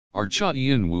Are Cha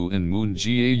Eun-woo and Moon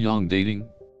Jae-young dating?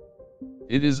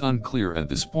 It is unclear at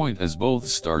this point, as both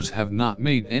stars have not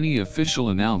made any official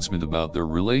announcement about their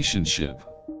relationship.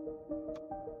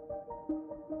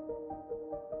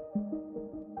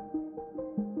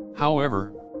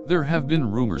 However, there have been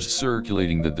rumors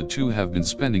circulating that the two have been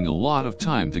spending a lot of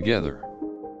time together.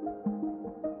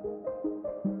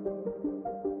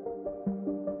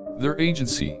 Their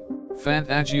agency,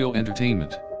 Fantagio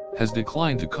Entertainment, has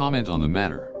declined to comment on the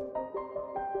matter.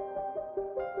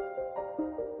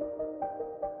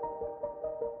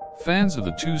 Fans of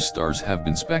the two stars have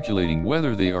been speculating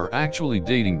whether they are actually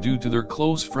dating due to their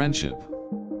close friendship.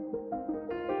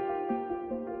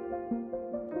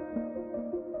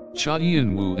 Cha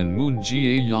Eun-woo and Moon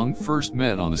Jae-young first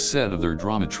met on the set of their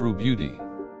drama True Beauty.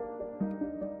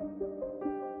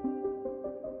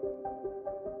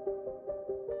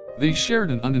 They shared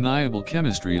an undeniable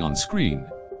chemistry on screen,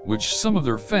 which some of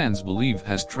their fans believe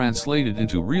has translated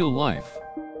into real life.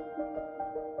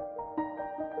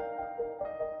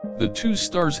 The two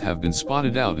stars have been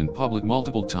spotted out in public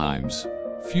multiple times,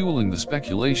 fueling the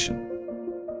speculation.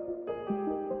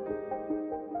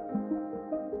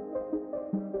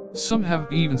 Some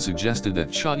have even suggested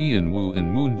that Cha Eun-woo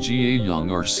and Moon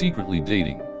Jae-young are secretly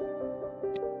dating.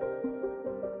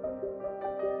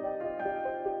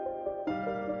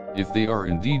 If they are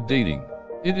indeed dating,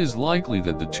 it is likely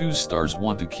that the two stars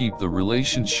want to keep the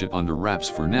relationship under wraps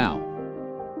for now.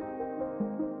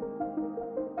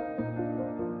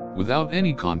 Without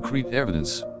any concrete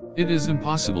evidence, it is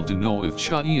impossible to know if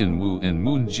Cha Eun-woo and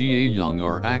Moon Jae-young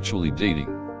are actually dating.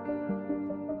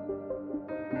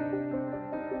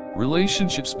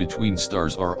 Relationships between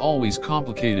stars are always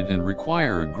complicated and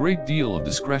require a great deal of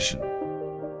discretion.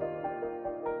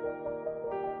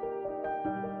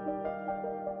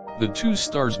 The two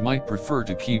stars might prefer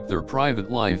to keep their private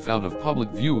life out of public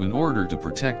view in order to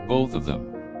protect both of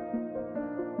them.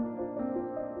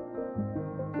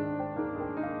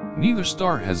 Neither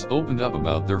star has opened up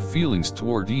about their feelings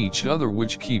toward each other,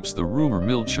 which keeps the rumor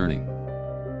mill churning.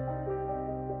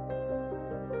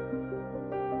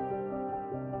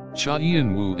 Cha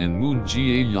Eun-woo and Moon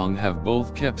Jae-young have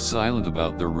both kept silent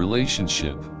about their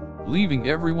relationship, leaving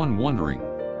everyone wondering.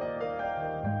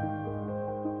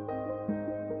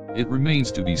 It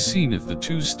remains to be seen if the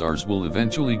two stars will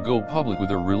eventually go public with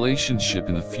their relationship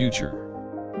in the future.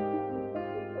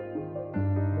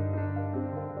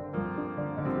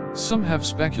 Some have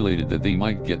speculated that they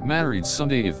might get married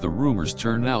someday if the rumors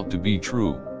turn out to be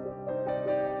true.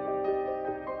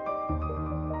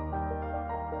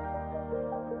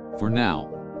 For now,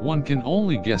 one can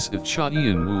only guess if Cha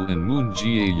Eun-woo and Moon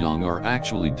Jae-young are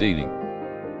actually dating.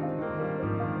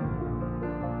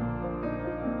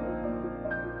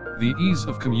 The ease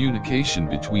of communication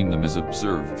between them as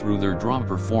observed through their drama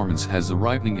performance has a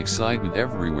ripening excitement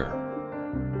everywhere.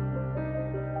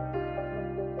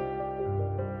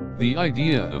 The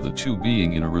idea of the two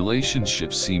being in a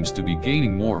relationship seems to be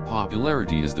gaining more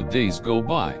popularity as the days go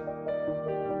by.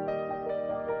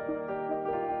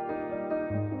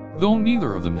 Though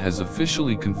neither of them has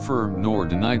officially confirmed nor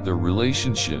denied their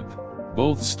relationship,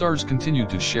 both stars continue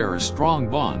to share a strong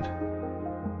bond.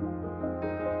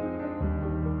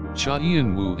 Cha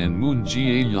Eun-woo and Moon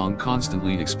Jae-young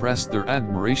constantly express their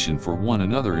admiration for one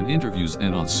another in interviews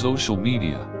and on social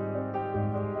media.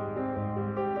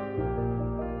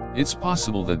 It's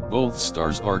possible that both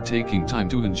stars are taking time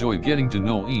to enjoy getting to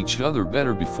know each other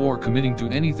better before committing to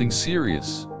anything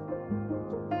serious.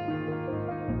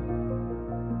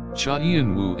 Cha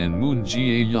Eun-woo and Moon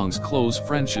Jae-young's close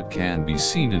friendship can be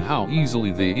seen in how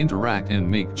easily they interact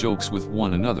and make jokes with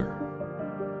one another.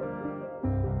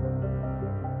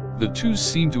 The two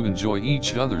seem to enjoy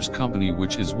each other's company,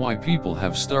 which is why people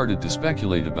have started to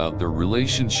speculate about their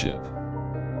relationship.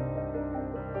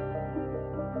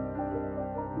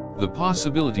 The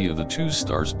possibility of the two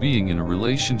stars being in a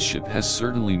relationship has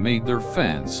certainly made their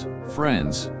fans,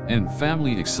 friends, and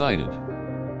family excited.